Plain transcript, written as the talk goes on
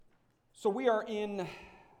So we are in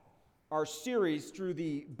our series through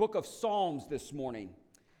the book of Psalms this morning.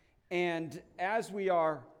 And as we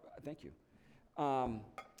are, thank you,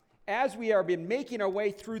 as we are been making our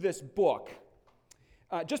way through this book,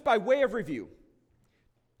 just by way of review,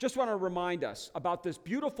 just want to remind us about this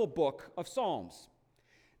beautiful book of Psalms.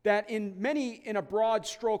 That in a broad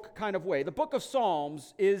stroke kind of way, the book of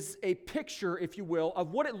Psalms is a picture, if you will,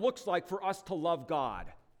 of what it looks like for us to love God.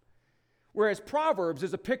 Whereas Proverbs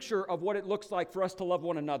is a picture of what it looks like for us to love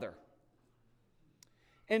one another.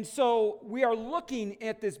 And so we are looking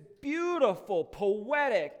at this beautiful,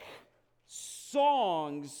 poetic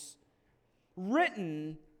songs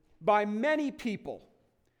written by many people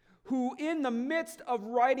who, in the midst of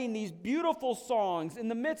writing these beautiful songs, in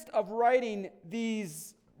the midst of writing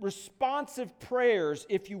these responsive prayers,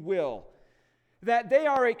 if you will, that they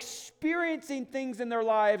are experiencing things in their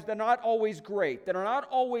lives that are not always great, that are not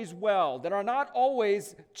always well, that are not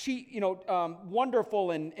always wonderful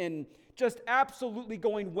and just absolutely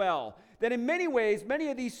going well. That in many ways, many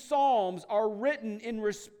of these psalms are written in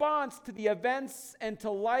response to the events and to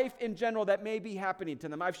life in general that may be happening to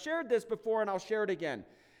them. I've shared this before and I'll share it again.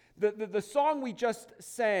 The song we just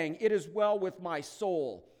sang, "It Is Well With My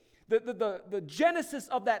Soul," the genesis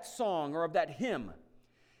of that song or of that hymn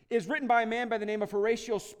is written by a man by the name of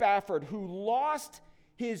Horatio Spafford, who lost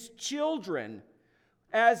his children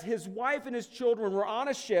as his wife and his children were on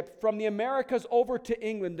a ship from the Americas over to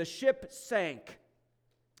England. The ship sank.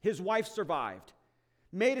 His wife survived,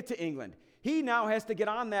 made it to England. He now has to get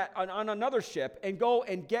on another ship and go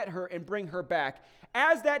and get her and bring her back.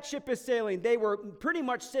 As that ship is sailing, they were pretty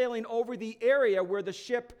much sailing over the area where the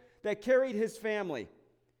ship that carried his family,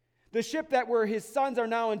 the ship that where his sons are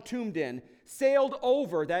now entombed in, sailed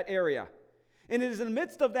over that area. And it is in the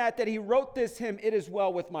midst of that he wrote this hymn, "It Is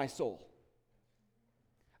Well With My Soul."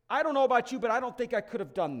 I don't know about you, but I don't think I could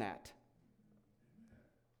have done that.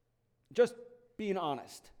 Just being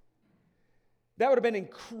honest. That would have been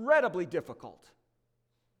incredibly difficult.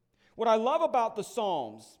 What I love about the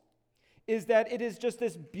Psalms is that it is just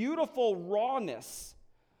this beautiful rawness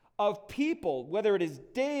of people, whether it is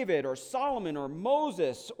David or Solomon or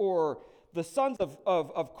Moses or the sons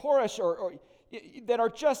of Korah, or that are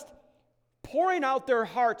just pouring out their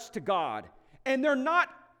hearts to God. And they're not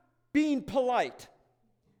being polite.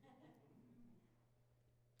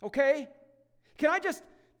 Okay? Can I just,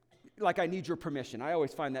 I need your permission. I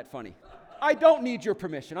always find that funny. I don't need your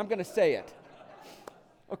permission. I'm going to say it.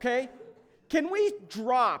 Okay? Can we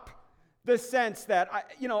drop the sense that,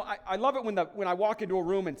 I love it when I walk into a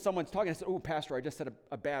room and someone's talking, I say, "Oh, Pastor, I just said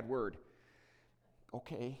a bad word."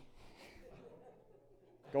 Okay.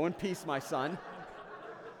 Go in peace, my son.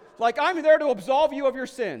 I'm there to absolve you of your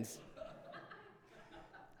sins.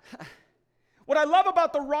 What I love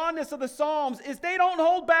about the rawness of the Psalms is they don't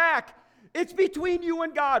hold back. It's between you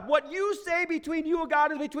and God. What you say between you and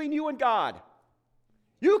God is between you and God.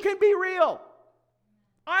 You can be real.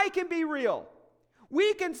 I can be real.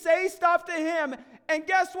 We can say stuff to Him, and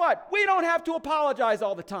guess what? We don't have to apologize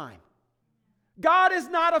all the time. God is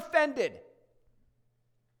not offended.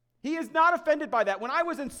 He is not offended by that. When I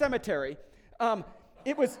was in seminary,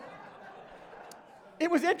 it was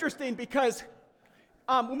interesting because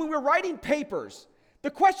when we were writing papers,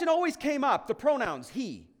 the question always came up, the pronouns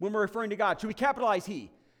he, when we're referring to God. Should we capitalize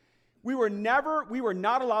he? We were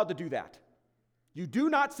not allowed to do that. You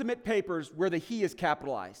do not submit papers where the he is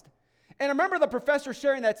capitalized. And I remember the professor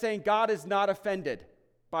sharing that, saying, God is not offended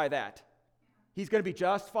by that. He's going to be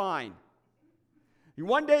just fine.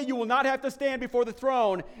 One day you will not have to stand before the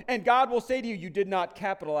throne, and God will say to you, "You did not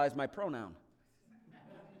capitalize my pronoun."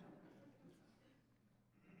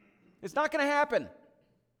 It's not going to happen.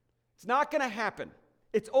 It's not going to happen.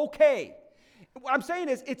 It's okay. What I'm saying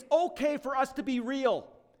is, it's okay for us to be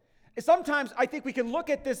real. Sometimes I think we can look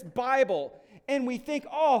at this Bible and we think,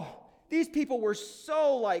 "Oh, these people were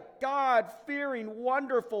so God-fearing,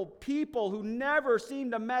 wonderful people who never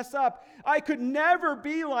seemed to mess up. I could never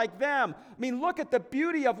be like them." Look at the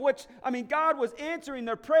beauty of which, God was answering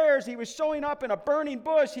their prayers. He was showing up in a burning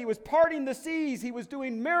bush. He was parting the seas. He was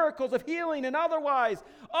doing miracles of healing and otherwise.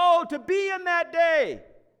 Oh, to be in that day.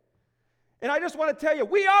 And I just want to tell you,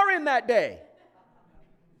 we are in that day.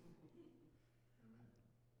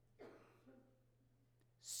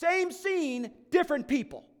 Same scene, different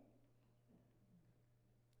people.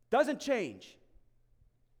 Doesn't change.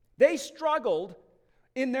 They struggled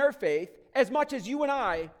in their faith as much as you and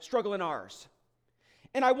I struggle in ours.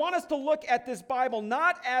 And I want us to look at this Bible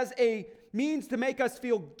not as a means to make us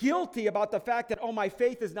feel guilty about the fact that, my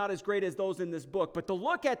faith is not as great as those in this book, but to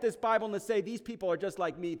look at this Bible and to say, these people are just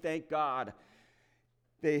like me, thank God.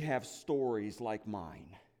 They have stories like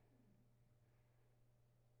mine.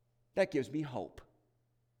 That gives me hope.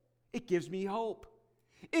 It gives me hope.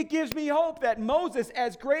 It gives me hope that Moses,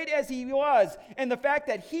 as great as he was, and the fact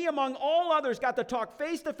that he, among all others, got to talk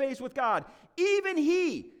face to face with God, even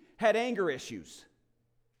he had anger issues,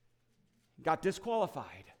 got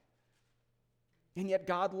disqualified. And yet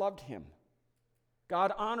God loved him.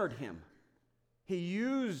 God honored him. He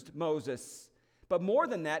used Moses. But more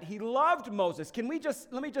than that, he loved Moses. Let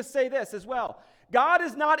me just say this as well. God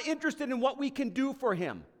is not interested in what we can do for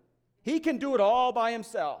him. He can do it all by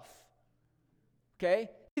himself. Okay?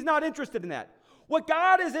 He's not interested in that. What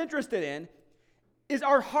God is interested in is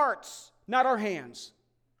our hearts, not our hands.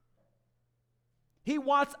 He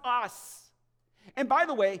wants us. And by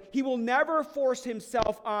the way, he will never force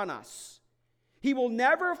himself on us. He will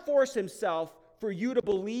never force himself for you to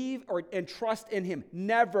believe and trust in him.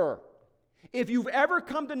 Never. If you've ever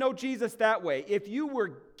come to know Jesus that way, if you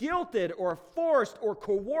were guilted or forced or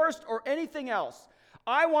coerced or anything else,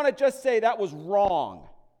 I want to just say that was wrong.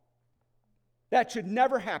 That should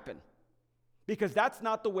never happen, because that's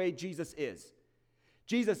not the way Jesus is.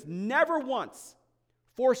 Jesus never once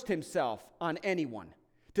forced himself on anyone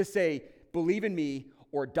to say, believe in me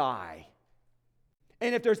or die.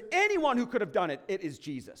 And if there's anyone who could have done it, it is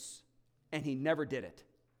Jesus. And he never did it.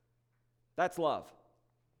 That's love.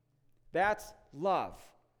 That's love.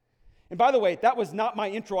 And by the way, that was not my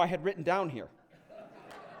intro I had written down here.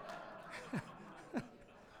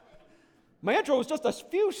 My intro was just a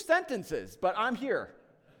few sentences, but I'm here.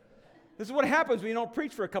 This is what happens when you don't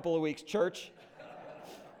preach for a couple of weeks, church.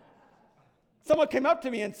 Someone came up to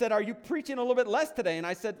me and said, are you preaching a little bit less today? And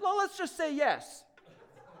I said, well, let's just say yes.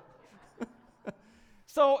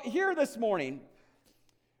 So here this morning,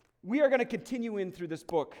 we are going to continue in through this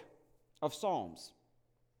book of Psalms.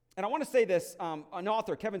 And I want to say this, an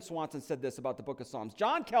author, Kevin Swanson, said this about the book of Psalms.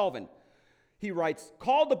 John Calvin, he writes,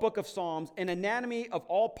 called the book of Psalms an anatomy of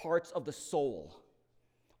all parts of the soul.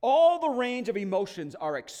 All the range of emotions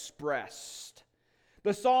are expressed.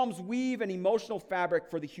 The Psalms weave an emotional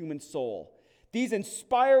fabric for the human soul. These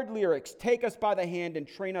inspired lyrics take us by the hand and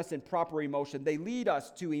train us in proper emotion. They lead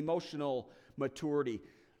us to emotional maturity.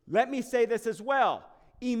 Let me say this as well.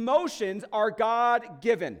 Emotions are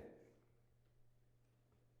God-given.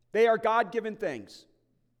 They are God-given things.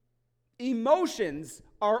 Emotions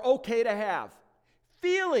are okay to have.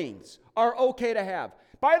 Feelings are okay to have.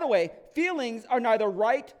 By the way, feelings are neither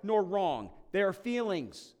right nor wrong. They're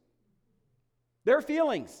feelings. They're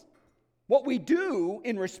feelings. What we do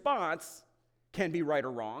in response can be right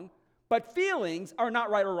or wrong, but feelings are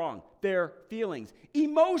not right or wrong. They're feelings.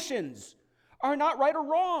 Emotions are not right or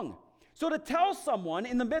wrong. So to tell someone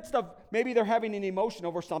in the midst of maybe they're having an emotion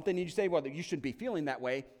over something, and you say, well, you shouldn't be feeling that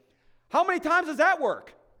way. How many times does that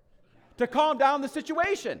work to calm down the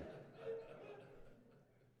situation?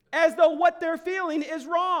 As though what they're feeling is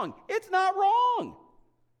wrong. It's not wrong.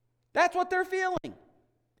 That's what they're feeling.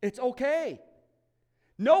 It's okay.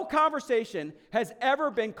 No conversation has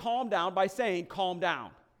ever been calmed down by saying, calm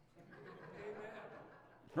down.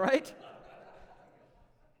 Right?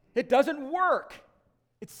 It doesn't work.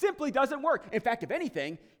 It simply doesn't work. In fact, if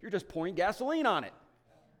anything, you're just pouring gasoline on it.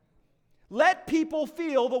 Let people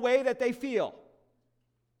feel the way that they feel.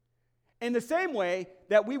 In the same way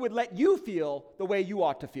that we would let you feel the way you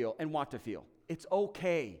ought to feel and want to feel. It's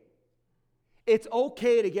okay. It's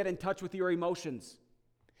okay to get in touch with your emotions.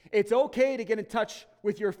 It's okay to get in touch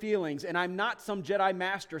with your feelings. And I'm not some Jedi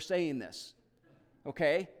master saying this.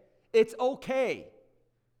 Okay? It's okay.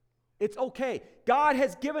 It's okay. God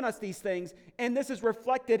has given us these things, and this is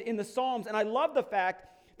reflected in the Psalms. And I love the fact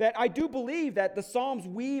that I do believe that the Psalms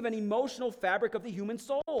weave an emotional fabric of the human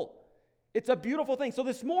soul. It's a beautiful thing. So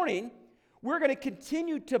this morning, we're going to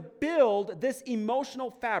continue to build this emotional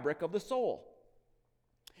fabric of the soul.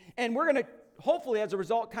 And we're going to, hopefully, as a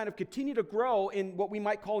result, kind of continue to grow in what we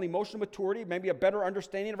might call emotional maturity, maybe a better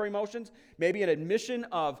understanding of our emotions, maybe an admission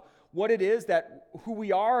of what it is that who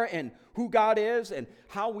we are and who God is and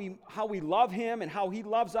how we love him and how he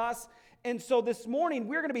loves us. And so this morning,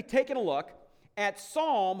 we're going to be taking a look at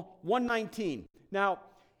Psalm 119. Now,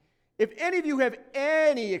 if any of you have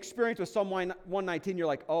any experience with Psalm 119, you're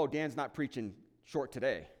like, oh, Dan's not preaching short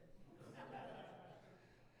today.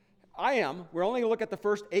 I am. We're only going to look at the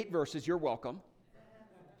first 8 verses. You're welcome.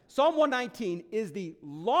 Psalm 119 is the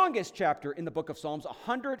longest chapter in the book of Psalms,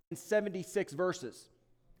 176 verses.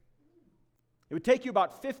 It would take you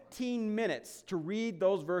about 15 minutes to read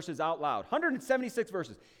those verses out loud. 176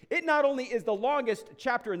 verses. It not only is the longest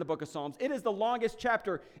chapter in the book of Psalms, it is the longest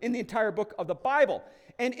chapter in the entire book of the Bible.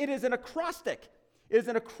 And it is an acrostic. It is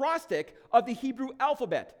an acrostic of the Hebrew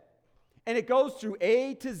alphabet. And it goes through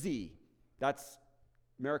A to Z. That's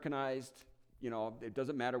Americanized it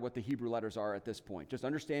doesn't matter what the Hebrew letters are at this point. Just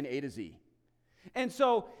understand A to Z. And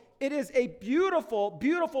so it is a beautiful,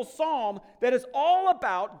 beautiful psalm that is all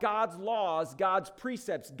about God's laws, God's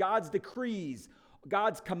precepts, God's decrees,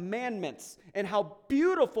 God's commandments, and how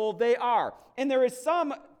beautiful they are. And there is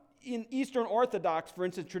some in Eastern Orthodox, for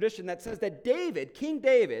instance, tradition that says that King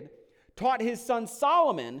David, taught his son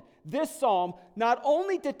Solomon this psalm not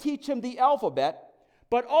only to teach him the alphabet,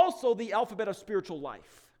 but also the alphabet of spiritual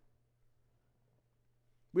life.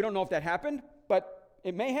 We don't know if that happened, but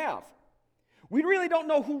it may have. We really don't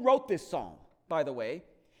know who wrote this psalm, by the way.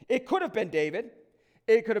 It could have been David.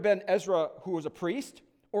 It could have been Ezra, who was a priest,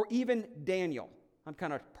 or even Daniel. I'm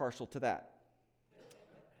kind of partial to that.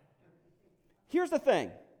 Here's the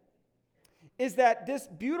thing, is that this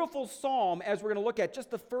beautiful psalm, as we're going to look at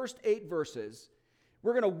just the first 8 verses,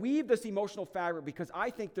 we're going to weave this emotional fabric because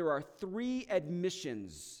I think there are 3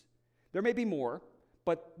 admissions. There may be more,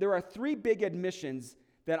 but there are 3 big admissions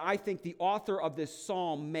that I think the author of this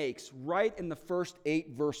psalm makes right in the first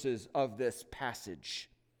 8 verses of this passage.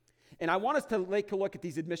 And I want us to take a look at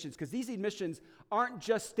these admissions because these admissions aren't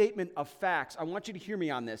just statement of facts. I want you to hear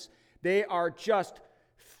me on this. They are just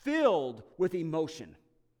filled with emotion.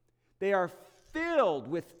 They are filled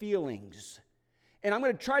with feelings. And I'm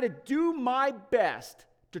going to try to do my best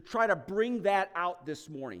to try to bring that out this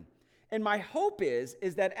morning. And my hope is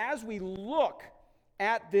that as we look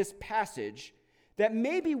at this passage, that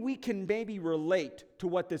maybe we can relate to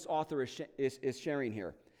what this author is sharing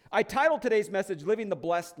here. I titled today's message, Living the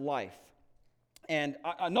Blessed Life. And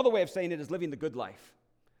another way of saying it is living the good life.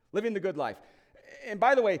 Living the good life. And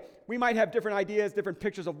by the way, we might have different ideas, different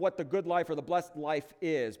pictures of what the good life or the blessed life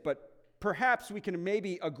is, but perhaps we can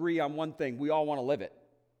maybe agree on one thing. We all want to live it.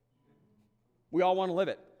 We all want to live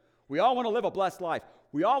it. We all want to live a blessed life.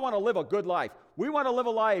 We all want to live a good life. We want to live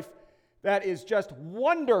a life that is just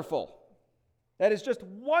wonderful. That is just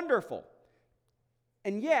wonderful.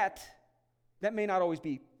 And yet, that may not always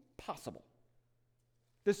be possible.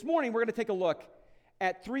 This morning, we're going to take a look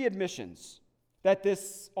at 3 admissions that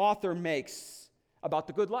this author makes about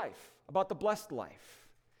the good life, about the blessed life.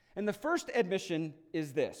 And the first admission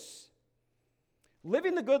is this.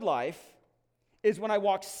 Living the good life is when I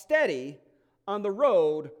walk steady on the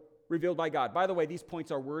road revealed by God. By the way, these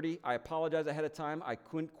points are wordy. I apologize ahead of time. I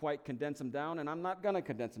couldn't quite condense them down, and I'm not going to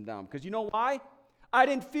condense them down because you know why? I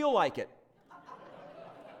didn't feel like it.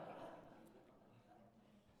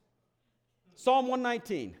 Psalm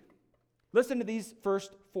 119. Listen to these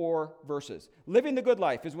first 4 verses. Living the good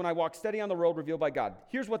life is when I walk steady on the road revealed by God.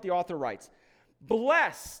 Here's what the author writes.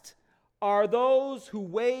 Blessed are those whose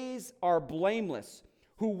ways are blameless,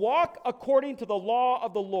 who walk according to the law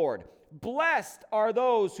of the Lord. Blessed are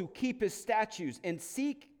those who keep his statutes and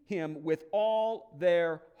seek him with all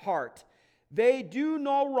their heart. They do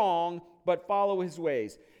no wrong, but follow his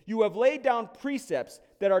ways. You have laid down precepts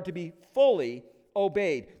that are to be fully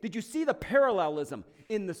obeyed. Did you see the parallelism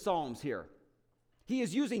in the Psalms here? He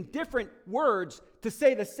is using different words to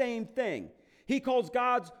say the same thing. He calls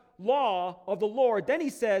God's law of the Lord, then he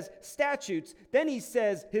says statutes, then he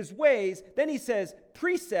says his ways, then he says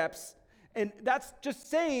precepts, and that's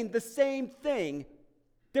just saying the same thing,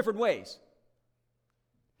 different ways.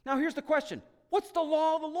 Now here's the question. What's the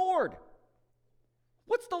law of the Lord?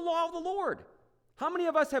 What's the law of the Lord? How many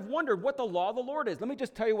of us have wondered what the law of the Lord is? Let me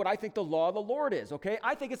just tell you what I think the law of the Lord is, okay?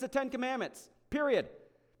 I think it's the 10 Commandments, period.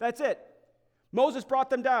 That's it. Moses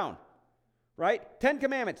brought them down, right? 10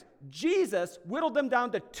 Commandments. Jesus whittled them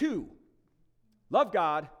down to 2. Love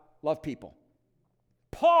God, love people.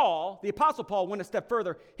 Paul, the Apostle Paul, went a step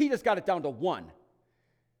further. He just got it down to 1.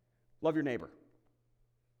 Love your neighbor.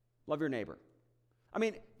 Love your neighbor. I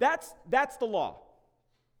mean, that's the law.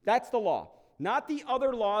 That's the law. Not the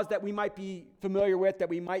other laws that we might be familiar with, that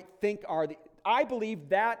we might think are the... I believe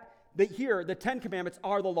that here, the 10 Commandments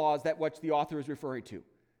are the laws that which the author is referring to.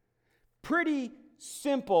 Pretty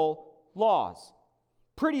simple laws.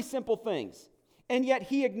 Pretty simple things. And yet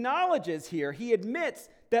he acknowledges here, he admits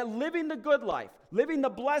that living the good life, living the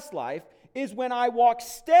blessed life, is when I walk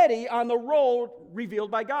steady on the road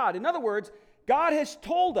revealed by God. In other words, God has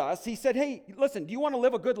told us, he said, hey, listen, do you want to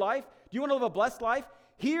live a good life? Do you want to live a blessed life?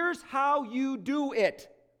 Here's how you do it.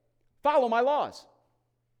 Follow my laws.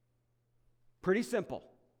 Pretty simple.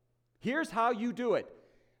 Here's how you do it.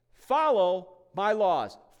 Follow my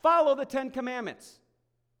laws. Follow the 10 Commandments.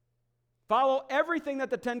 Follow everything that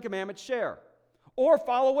the 10 Commandments share. Or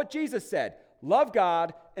follow what Jesus said. Love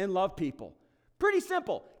God and love people. Pretty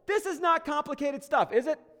simple. This is not complicated stuff, is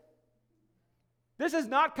it? This is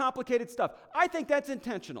not complicated stuff. I think that's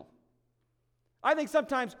intentional. I think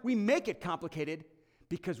sometimes we make it complicated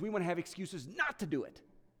because we want to have excuses not to do it.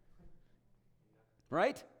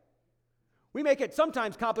 right? We make it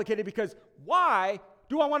sometimes complicated because why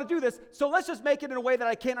do I want to do this? So let's just make it in a way that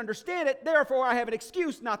I can't understand it. Therefore, I have an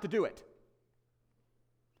excuse not to do it.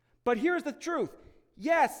 But here's the truth.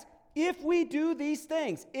 Yes, if we do these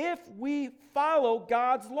things, if we follow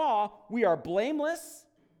God's law, we are blameless.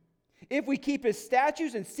 If we keep his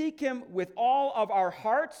statutes and seek him with all of our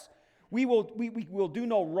hearts, we will do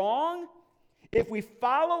no wrong. If we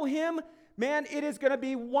follow him, man, it is going to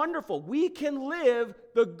be wonderful. We can live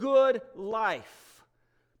the good life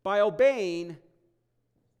by obeying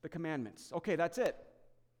the commandments. Okay, that's it.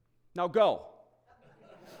 Now go.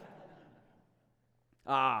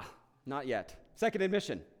 Not yet. Second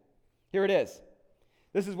admission. Here it is.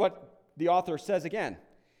 This is what the author says again.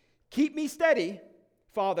 Keep me steady,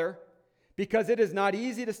 Father, because it is not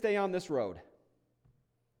easy to stay on this road.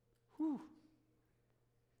 Whew.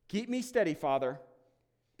 Keep me steady, Father,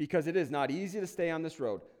 because it is not easy to stay on this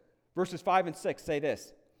road. Verses 5 and 6 say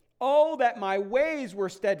this. Oh, that my ways were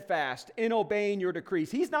steadfast in obeying your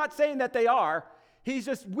decrees. He's not saying that they are. He's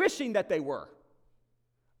just wishing that they were.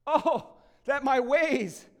 Oh, that my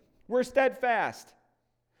ways were steadfast.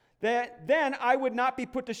 That then I would not be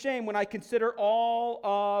put to shame when I consider all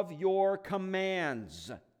of your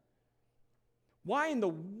commands. Why in the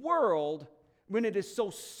world, when it is so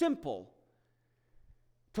simple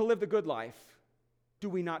to live the good life, do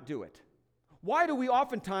we not do it? Why do we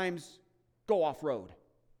oftentimes go off-road?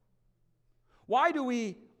 Why do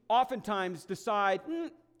we oftentimes decide,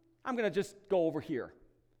 I'm going to just go over here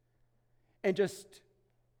and just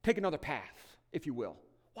take another path, if you will?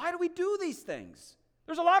 Why do we do these things?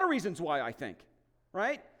 There's a lot of reasons why, I think,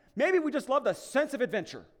 right? Maybe we just love the sense of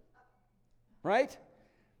adventure, right?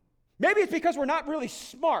 Maybe it's because we're not really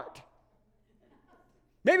smart.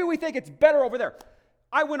 Maybe we think it's better over there.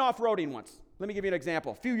 I went off-roading once. Let me give you an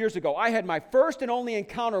example. A few years ago, I had my first and only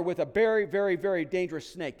encounter with a very, very, very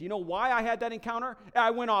dangerous snake. Do you know why I had that encounter?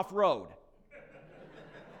 I went off-road.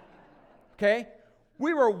 Okay?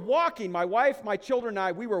 We were walking, my wife, my children, and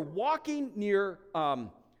I, we were walking near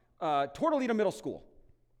Tortolita Middle School,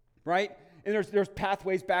 right? And there's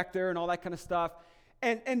pathways back there and all that kind of stuff.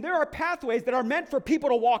 And there are pathways that are meant for people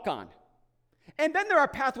to walk on. And then there are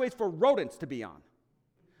pathways for rodents to be on.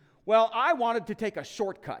 Well, I wanted to take a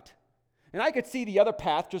shortcut. And I could see the other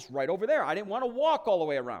path just right over there. I didn't want to walk all the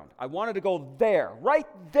way around. I wanted to go there, right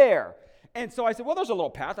there. And so I said, well, there's a little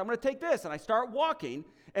path. I'm going to take this. And I start walking.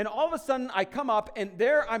 And all of a sudden, I come up, and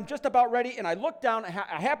there I'm just about ready. And I look down. I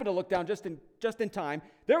happen to look down just in time.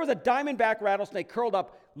 There was a diamondback rattlesnake curled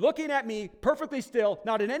up, looking at me perfectly still,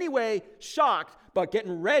 not in any way shocked, but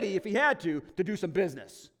getting ready, if he had to do some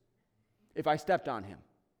business if I stepped on him.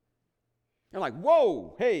 I'm like,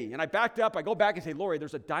 whoa, hey. And I backed up. I go back and say, Lori,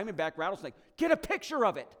 there's a diamondback rattlesnake. Get a picture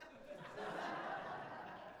of it.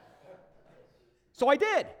 So I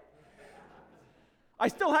did. I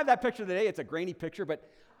still have that picture today. It's a grainy picture,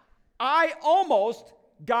 but I almost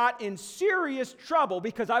got in serious trouble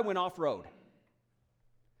because I went off-road.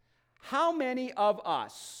 How many of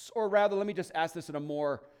us, or rather, let me just ask this in a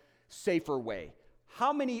more safer way.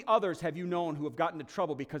 How many others have you known who have gotten into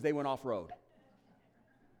trouble because they went off-road?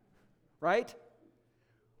 Right?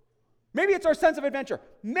 Maybe it's our sense of adventure.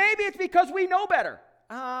 Maybe it's because we know better.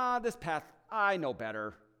 This path, I know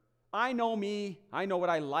better. I know me. I know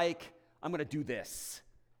what I like. I'm going to do this.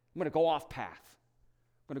 I'm going to go off path.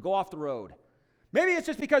 I'm going to go off the road. Maybe it's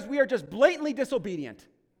just because we are just blatantly disobedient.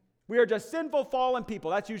 We are just sinful, fallen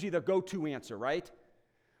people. That's usually the go-to answer, right?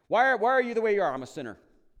 Why are you the way you are? I'm a sinner.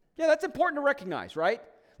 Yeah, that's important to recognize, right?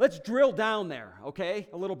 Let's drill down there, okay,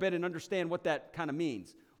 a little bit and understand what that kind of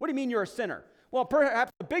means. What do you mean you're a sinner? Well,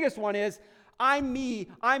 perhaps the biggest one is, I'm me,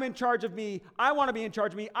 I'm in charge of me, I want to be in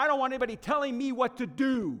charge of me, I don't want anybody telling me what to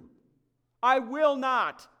do. I will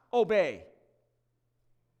not obey.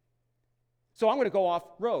 So I'm going to go off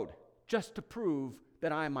road just to prove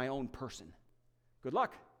that I am my own person. Good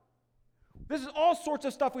luck. This is all sorts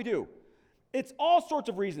of stuff we do. It's all sorts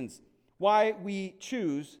of reasons why we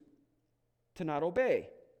choose to not obey.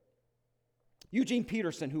 Eugene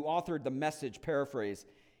Peterson, who authored the Message paraphrase,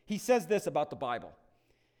 he says this about the Bible.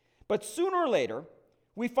 But sooner or later,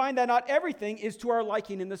 we find that not everything is to our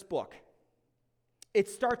liking in this book. It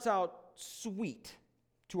starts out sweet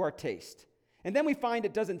to our taste. And then we find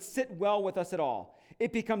it doesn't sit well with us at all.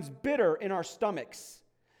 It becomes bitter in our stomachs.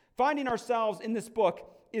 Finding ourselves in this book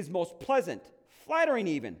is most pleasant, flattering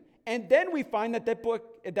even. And then we find that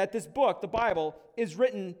this book, the Bible, is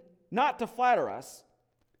written not to flatter us,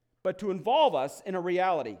 but to involve us in a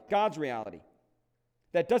reality, God's reality,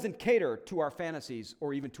 that doesn't cater to our fantasies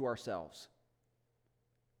or even to ourselves.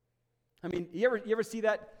 I mean, you ever see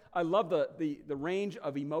that? I love the range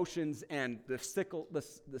of emotions and the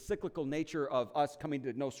cyclical nature of us coming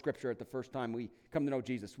to know Scripture at the first time we come to know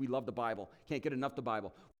Jesus. We love the Bible. Can't get enough of the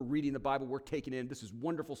Bible. We're reading the Bible. We're taking it in. This is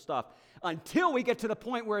wonderful stuff. Until we get to the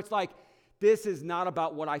point where it's like, this is not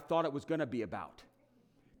about what I thought it was going to be about.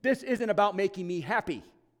 This isn't about making me happy.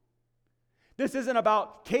 This isn't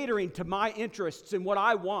about catering to my interests and what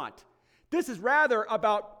I want. This is rather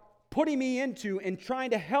about putting me into and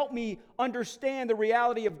trying to help me understand the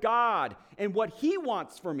reality of God and what He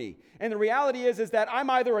wants for me. And the reality is that I'm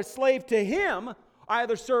either a slave to Him, I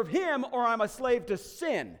either serve Him, or I'm a slave to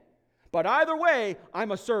sin. But either way,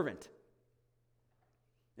 I'm a servant.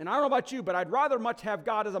 And I don't know about you, but I'd rather much have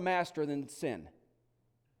God as a master than sin.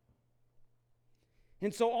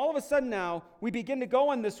 And so all of a sudden now, we begin to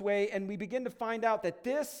go in this way, and we begin to find out that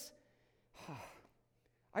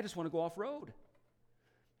I just want to go off-road.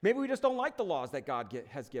 Maybe we just don't like the laws that God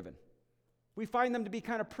has given. We find them to be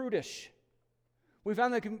kind of prudish. We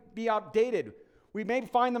find them to be outdated. We may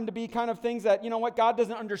find them to be kind of things that, you know what, God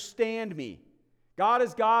doesn't understand me. God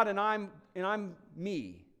is God and I'm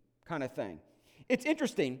me kind of thing. It's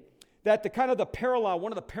interesting that one of the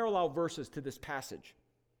parallel verses to this passage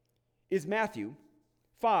is Matthew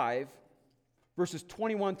 5, verses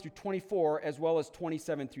 21 through 24, as well as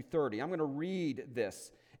 27 through 30. I'm going to read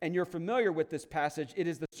this. And you're familiar with this passage. It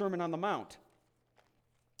is the Sermon on the Mount.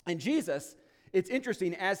 And Jesus, it's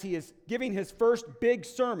interesting, as he is giving his first big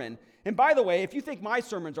sermon, and by the way, if you think my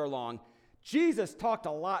sermons are long, Jesus talked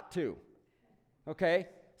a lot too. Okay?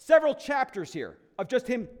 Several chapters here of just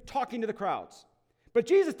him talking to the crowds. But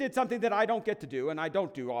Jesus did something that I don't get to do, and I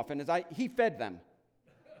don't do often, he fed them.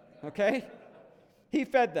 Okay? He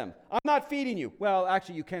fed them. I'm not feeding you. Well,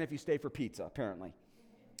 actually, you can if you stay for pizza, apparently.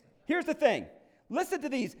 Here's the thing. Listen to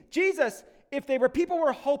these. Jesus, people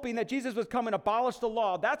were hoping that Jesus would come and abolish the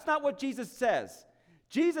law. That's not what Jesus says.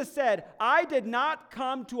 Jesus said, I did not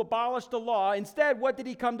come to abolish the law. Instead, what did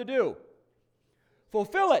he come to do?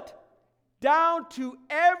 Fulfill it. Down to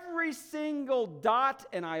every single dot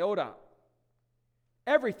and iota.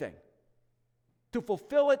 Everything. To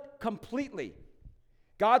fulfill it completely.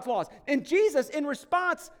 God's laws. And Jesus, in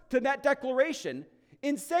response to that declaration,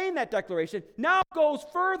 in saying that declaration, now goes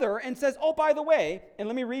further and says, oh, by the way, and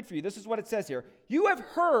let me read for you. This is what it says here. You have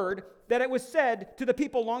heard that it was said to the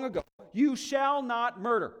people long ago, you shall not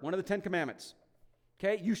murder. One of the 10 commandments.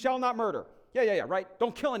 Okay? You shall not murder. Yeah, right?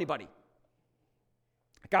 Don't kill anybody.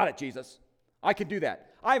 I got it, Jesus. I can do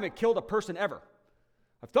that. I haven't killed a person ever.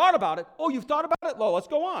 I've thought about it. Oh, you've thought about it? Well, let's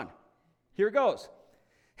go on. Here it goes.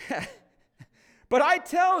 But I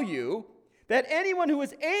tell you that anyone who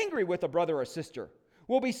is angry with a brother or sister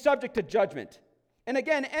will be subject to judgment. And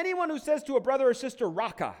again, anyone who says to a brother or sister,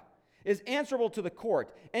 Raka, is answerable to the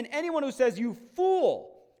court. And anyone who says, you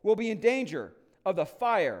fool, will be in danger of the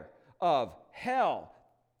fire of hell.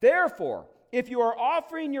 Therefore, if you are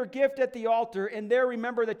offering your gift at the altar and there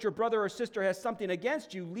remember that your brother or sister has something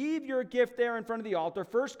against you, leave your gift there in front of the altar.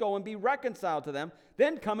 First go and be reconciled to them,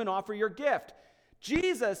 then come and offer your gift.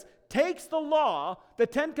 Jesus takes the law, the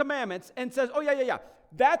 10 commandments, and says, oh, yeah.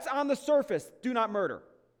 That's on the surface. Do not murder.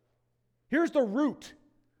 Here's the root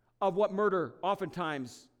of what murder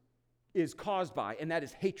oftentimes is caused by, and that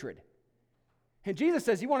is hatred. And Jesus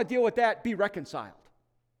says, you want to deal with that, be reconciled.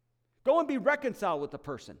 Go and be reconciled with the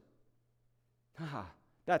person.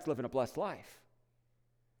 That's living a blessed life.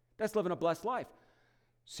 That's living a blessed life.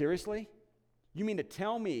 Seriously? You mean to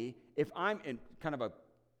tell me if I'm in kind of a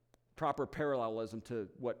proper parallelism to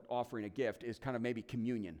what offering a gift is kind of maybe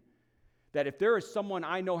communion? That if there is someone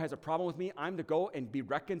I know has a problem with me, I'm to go and be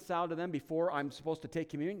reconciled to them before I'm supposed to take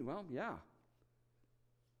communion? Well, yeah.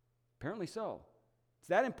 Apparently so. It's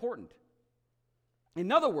that important.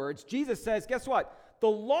 In other words, Jesus says, guess what? The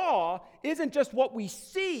law isn't just what we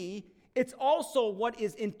see, it's also what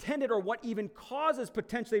is intended or what even causes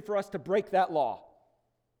potentially for us to break that law.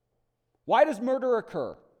 Why does murder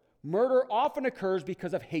occur? Murder often occurs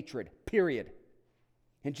because of hatred, period.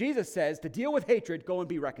 And Jesus says, to deal with hatred, go and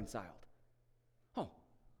be reconciled.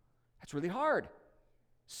 That's really hard.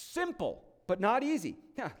 Simple, but not easy.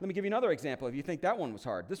 Let me give you another example if you think that one was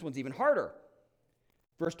hard. This one's even harder.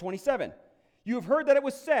 Verse 27. You have heard that it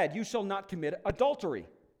was said, you shall not commit adultery.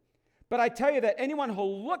 But I tell you that anyone who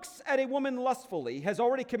looks at a woman lustfully has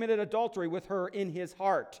already committed adultery with her in his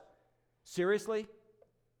heart. Seriously?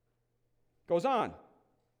 Goes on.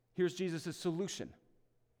 Here's Jesus' solution.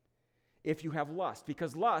 If you have lust,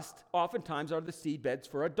 because lust oftentimes are the seedbeds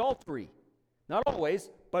for adultery. Not always,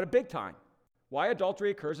 but a big time. Why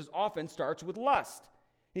adultery occurs is often starts with lust.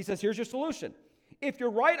 He says, here's your solution. If your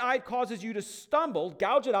right eye causes you to stumble,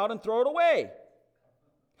 gouge it out and throw it away.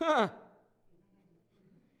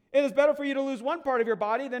 It is better for you to lose one part of your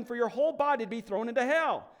body than for your whole body to be thrown into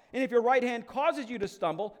hell. And if your right hand causes you to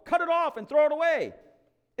stumble, cut it off and throw it away.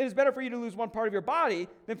 It is better for you to lose one part of your body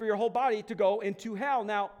than for your whole body to go into hell.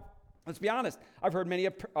 Now, let's be honest. I've heard many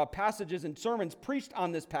passages and sermons preached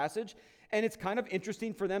on this passage, and it's kind of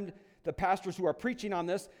interesting for them, the pastors who are preaching on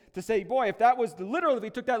this, to say, boy, if that was literally, if we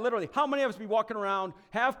took that literally, how many of us would be walking around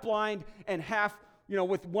half blind and half,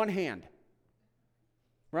 with one hand?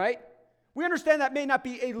 Right? We understand that may not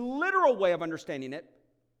be a literal way of understanding it,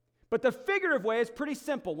 but the figurative way is pretty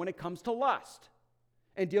simple when it comes to lust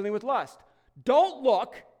and dealing with lust. Don't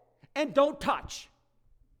look and don't touch.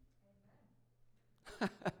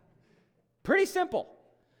 Pretty simple.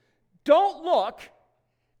 Don't look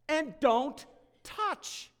and don't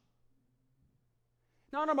touch.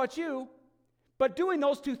 Now, I don't know about you, but doing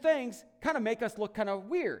those two things kind of make us look kind of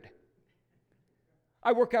weird.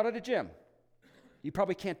 I work out at a gym. You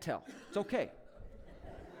probably can't tell. It's okay.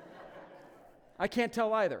 I can't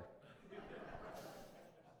tell either.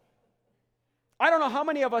 I don't know how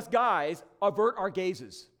many of us guys avert our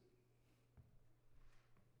gazes.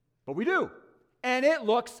 But we do. And it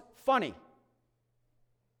looks funny.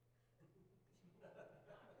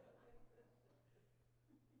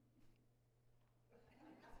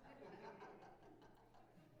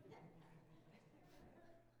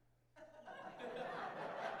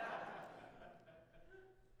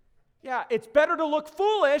 Yeah, it's better to look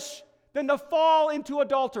foolish than to fall into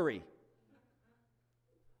adultery.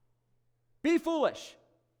 Be foolish.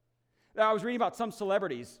 Now, I was reading about some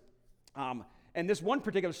celebrities, and this one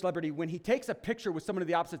particular celebrity, when he takes a picture with someone of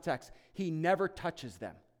the opposite sex, he never touches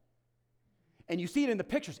them. And you see it in the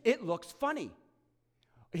pictures. It looks funny.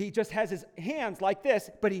 He just has his hands like this,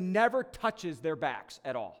 but he never touches their backs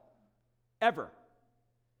at all. Ever.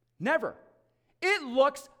 Never. It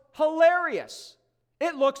looks hilarious.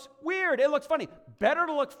 It looks weird. It looks funny. Better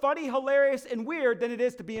to look funny, hilarious, and weird than it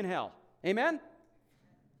is to be in hell. Amen?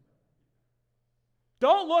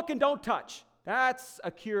 Don't look and don't touch. That's a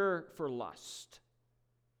cure for lust.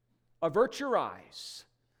 Avert your eyes.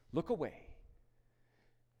 Look away.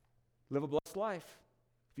 Live a blessed life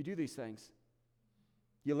if you do these things.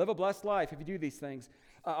 You live a blessed life if you do these things.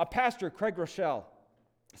 A pastor, Craig Rochelle,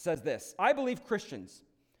 says this: I believe Christians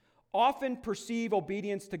often perceive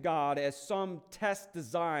obedience to God as some test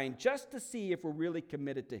designed just to see if we're really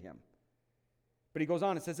committed to Him. But he goes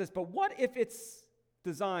on and says this: but what if it's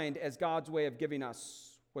designed as God's way of giving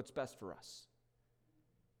us what's best for us?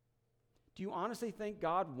 Do you honestly think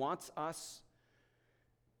God wants us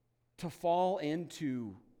to fall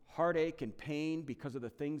into heartache and pain because of the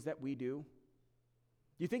things that we do?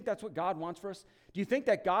 Do you think that's what God wants for us? Do you think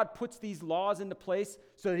that God puts these laws into place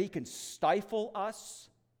so that He can stifle us?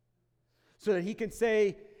 So that He can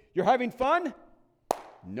say, you're having fun?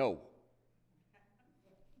 No.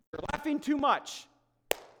 You're laughing too much?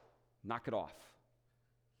 Knock it off.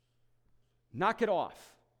 Knock it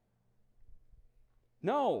off.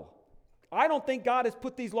 No. I don't think God has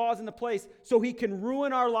put these laws into place so He can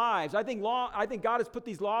ruin our lives. I think God has put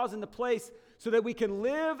these laws into place so that we can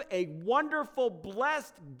live a wonderful,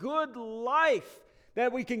 blessed, good life,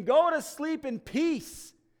 that we can go to sleep in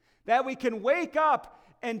peace, that we can wake up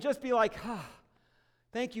and just be like,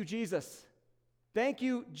 thank you, Jesus. Thank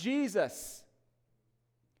you, Jesus,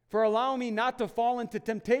 for allowing me not to fall into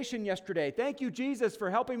temptation yesterday. Thank you, Jesus,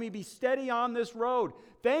 for helping me be steady on this road.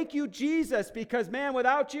 Thank you, Jesus, because, man,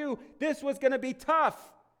 without you, this was going to be tough.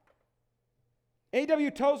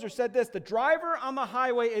 A.W. Tozer said this: the driver on the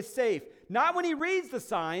highway is safe, not when he reads the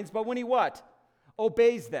signs, but when he what?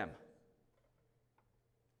 Obeys them.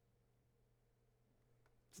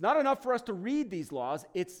 It's not enough for us to read these laws.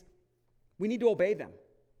 We need to obey them.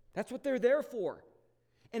 That's what they're there for.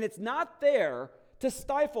 And it's not there to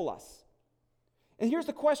stifle us. And here's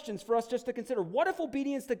the questions for us just to consider. What if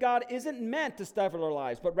obedience to God isn't meant to stifle our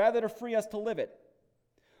lives, but rather to free us to live it?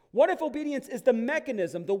 What if obedience is the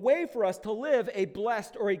mechanism, the way for us to live a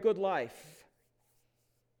blessed or a good life?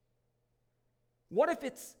 What if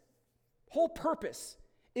its whole purpose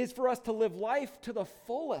is for us to live life to the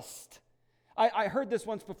fullest? I heard this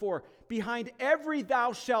once before. Behind every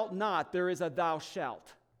thou shalt not, there is a thou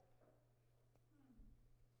shalt.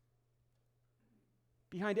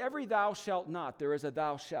 Behind every thou shalt not, there is a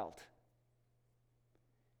thou shalt.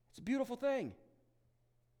 It's a beautiful thing.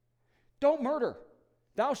 Don't murder.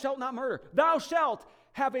 Thou shalt not murder. Thou shalt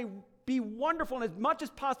be wonderful, and as much as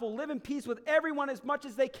possible, live in peace with everyone as much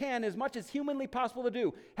as they can, as much as humanly possible to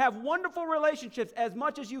do. Have wonderful relationships as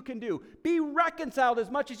much as you can do. Be reconciled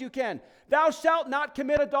as much as you can. Thou shalt not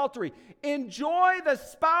commit adultery. Enjoy the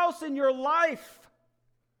spouse in your life.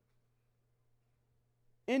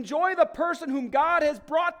 Enjoy the person whom God has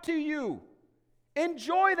brought to you.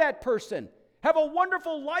 Enjoy that person. Have a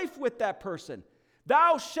wonderful life with that person.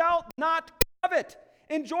 Thou shalt not covet.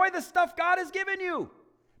 Enjoy the stuff God has given you.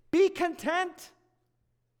 Be content.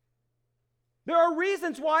 There are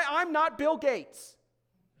reasons why I'm not Bill Gates.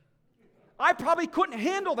 I probably couldn't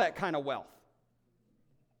handle that kind of wealth,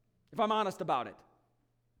 if I'm honest about it.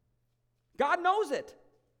 God knows it.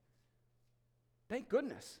 Thank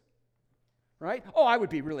goodness. Right? Oh, I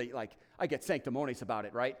would be really I get sanctimonious about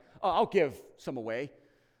it, right? Oh, I'll give some away.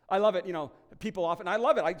 I love it, people often, I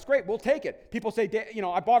love it. It's great, we'll take it. People say,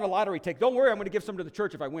 I bought a lottery ticket. Don't worry, I'm going to give some to the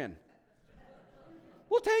church if I win.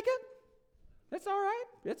 We'll take it. That's all right.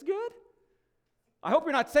 It's good. I hope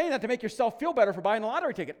you're not saying that to make yourself feel better for buying a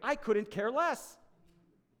lottery ticket. I couldn't care less.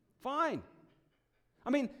 Fine.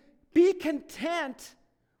 Be content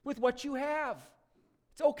with what you have.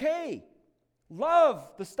 It's okay. Love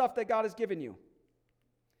the stuff that God has given you.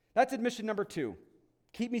 That's admission number 2.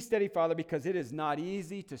 Keep me steady, Father, because it is not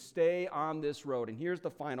easy to stay on this road. And here's the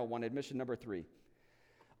final one, admission number 3.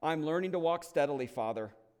 I'm learning to walk steadily,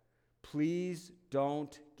 Father. Please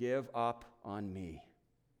don't give up on me.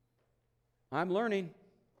 I'm learning.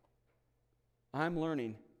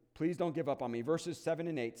 Please don't give up on me. Verses 7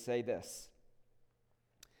 and 8 say this.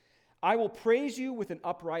 I will praise you with an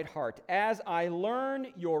upright heart as I learn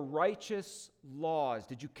your righteous laws.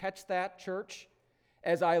 Did you catch that, church?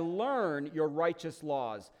 As I learn your righteous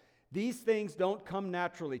laws. These things don't come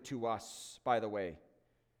naturally to us, by the way.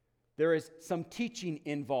 There is some teaching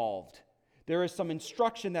involved. There is some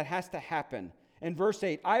instruction that has to happen. And verse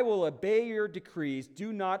 8, I will obey your decrees.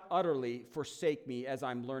 Do not utterly forsake me as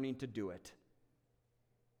I'm learning to do it.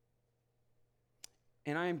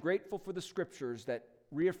 And I am grateful for the scriptures that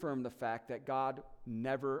reaffirm the fact that God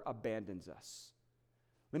never abandons us.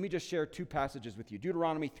 Let me just share 2 passages with you.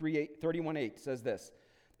 Deuteronomy 31:8 says this.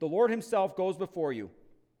 The Lord himself goes before you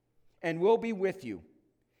and will be with you.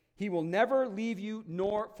 He will never leave you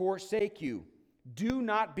nor forsake you. Do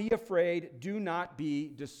not be afraid. Do not be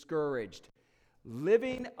discouraged.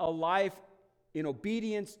 Living a life in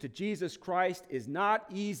obedience to Jesus Christ is not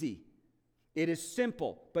easy. It is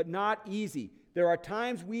simple, but not easy. There are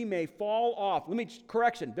times we may fall off.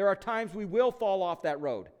 There are times we will fall off that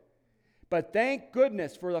road. But thank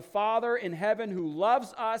goodness for the Father in heaven who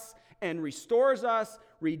loves us and restores us,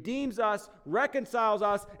 redeems us, reconciles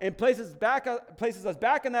us, and places us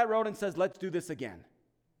back in that road and says, let's do this again.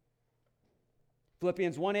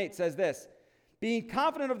 Philippians 1:8 says this, being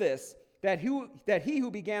confident of this, that he who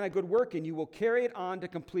began a good work in you will carry it on to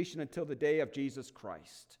completion until the day of Jesus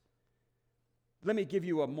Christ. Let me give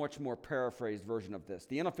you a much more paraphrased version of this,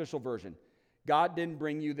 the unofficial version. God didn't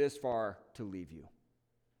bring you this far to leave you.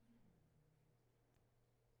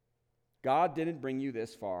 God didn't bring you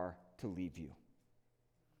this far to leave you.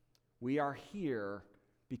 We are here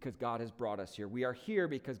because God has brought us here. We are here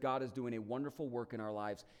because God is doing a wonderful work in our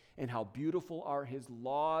lives. And how beautiful are his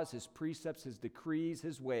laws, his precepts, his decrees,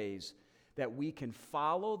 his ways, that we can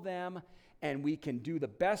follow them and we can do the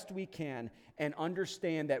best we can and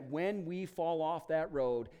understand that when we fall off that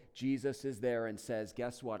road, Jesus is there and says,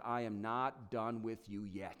 guess what? I am not done with you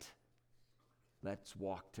yet. Let's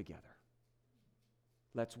walk together.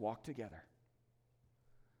 Let's walk together.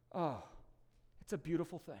 Oh, it's a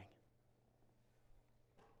beautiful thing.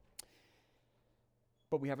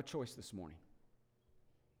 But we have a choice this morning.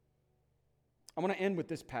 I want to end with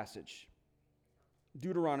this passage.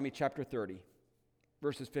 Deuteronomy chapter 30,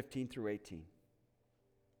 verses 15 through 18.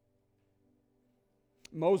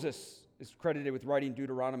 Moses is credited with writing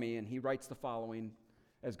Deuteronomy, and he writes the following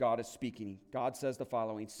as God is speaking. God says the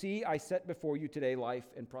following, see, I set before you today life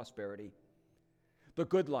and prosperity, the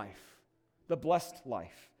good life, the blessed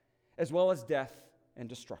life, as well as death and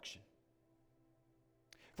destruction.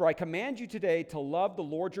 For I command you today to love the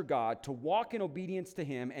Lord your God, to walk in obedience to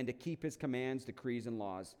him, and to keep his commands, decrees, and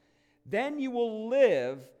laws. Then you will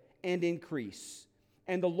live and increase,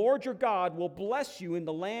 and the Lord your God will bless you in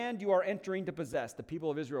the land you are entering to possess. The people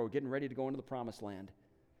of Israel are getting ready to go into the promised land.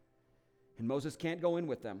 And Moses can't go in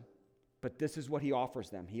with them, but this is what he offers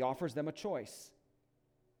them. He offers them a choice.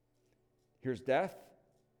 Here's death,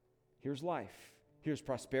 here's life, here's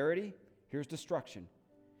prosperity, here's destruction.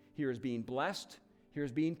 Here is being blessed,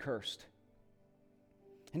 here's being cursed.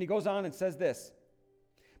 And he goes on and says this,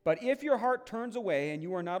 but if your heart turns away and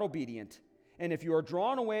you are not obedient, and if you are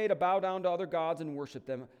drawn away to bow down to other gods and worship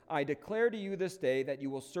them, I declare to you this day that you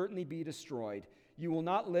will certainly be destroyed. You will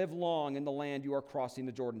not live long in the land you are crossing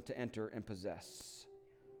the Jordan to enter and possess.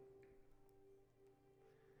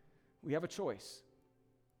 We have a choice.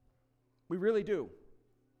 We really do.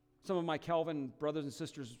 Some of my Calvin brothers and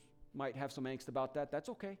sisters might have some angst about that. That's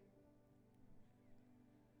okay.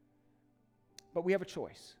 But we have a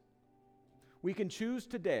choice. We can choose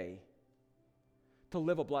today to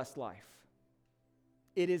live a blessed life.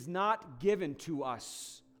 It is not given to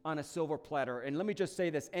us on a silver platter. And let me just say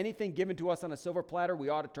this, anything given to us on a silver platter, we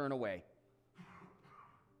ought to turn away.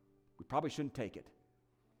 We probably shouldn't take it.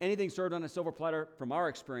 Anything served on a silver platter, from our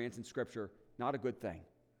experience in Scripture, not a good thing.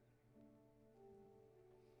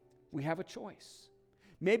 We have a choice.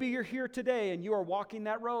 Maybe you're here today and you are walking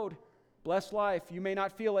that road. Blessed life. You may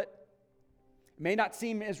not feel it. It may not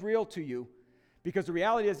seem as real to you, because the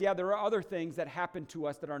reality is, there are other things that happen to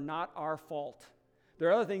us that are not our fault. There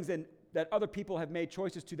are other things that other people have made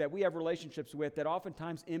choices to, that we have relationships with, that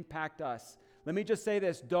oftentimes impact us. Let me just say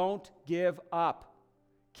this, don't give up.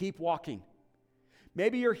 Keep walking.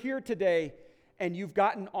 Maybe you're here today and you've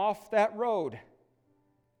gotten off that road.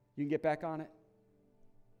 You can get back on it.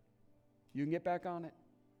 You can get back on it.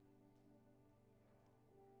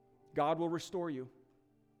 God will restore you.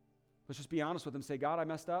 Let's just be honest with him. Say, God, I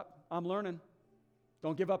messed up. I'm learning.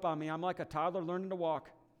 Don't give up on me. I'm like a toddler learning to walk.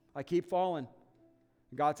 I keep falling.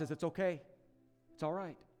 And God says, it's okay. It's all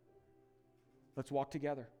right. Let's walk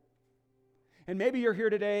together. And maybe you're here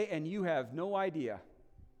today and you have no idea.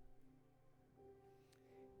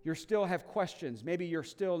 You still have questions. Maybe you're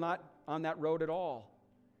still not on that road at all.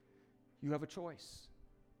 You have a choice.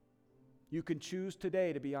 You can choose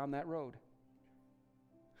today to be on that road.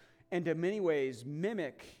 And in many ways,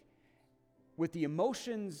 mimic with the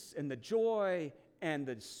emotions and the joy and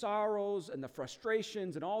the sorrows and the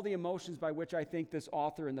frustrations and all the emotions by which I think this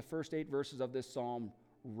author in the first 8 verses of this psalm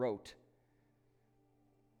wrote.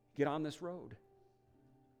 Get on this road.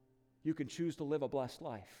 You can choose to live a blessed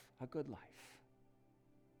life, a good life.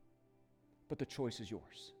 But the choice is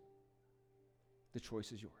yours. The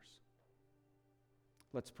choice is yours.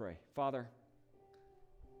 Let's pray. Father,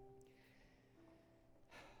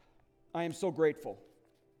 I am so grateful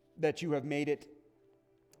that you have made it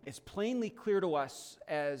as plainly clear to us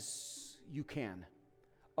as you can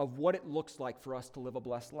of what it looks like for us to live a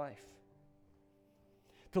blessed life.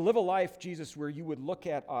 To live a life, Jesus, where you would look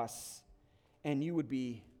at us and you would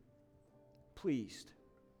be pleased,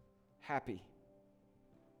 happy.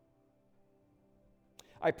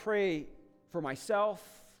 I pray for myself,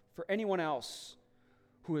 for anyone else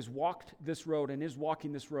who has walked this road and is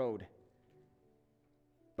walking this road,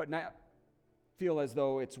 but not feel as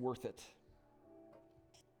though it's worth it.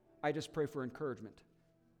 I just pray for encouragement,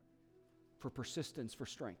 for persistence, for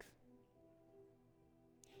strength.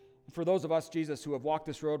 And for those of us, Jesus, who have walked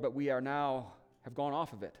this road, but we are now have gone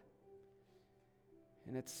off of it,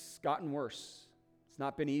 and it's gotten worse. It's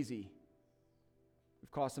not been easy.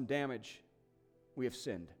 We've caused some damage. We have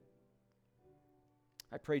sinned.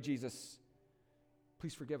 I pray, Jesus,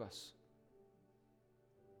 please forgive us.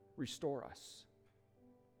 Restore us.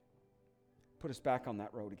 Put us back on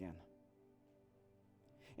that road again.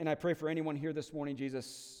 And I pray for anyone here this morning,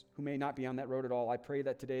 Jesus, who may not be on that road at all. I pray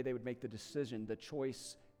that today they would make the decision, the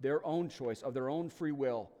choice, their own choice of their own free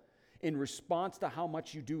will, in response to how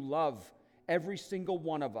much you do love every single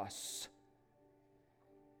one of us.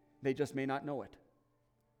 They just may not know it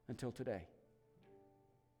until today.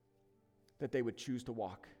 That they would choose to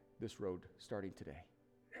walk this road starting today.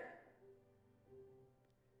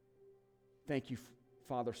 Thank you,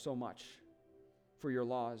 Father, so much for your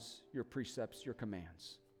laws, your precepts, your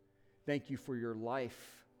commands. Thank you for your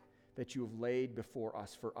life that you have laid before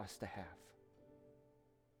us for us to have.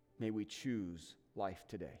 May we choose life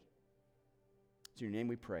today. It's in your name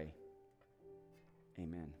we pray.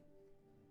 Amen.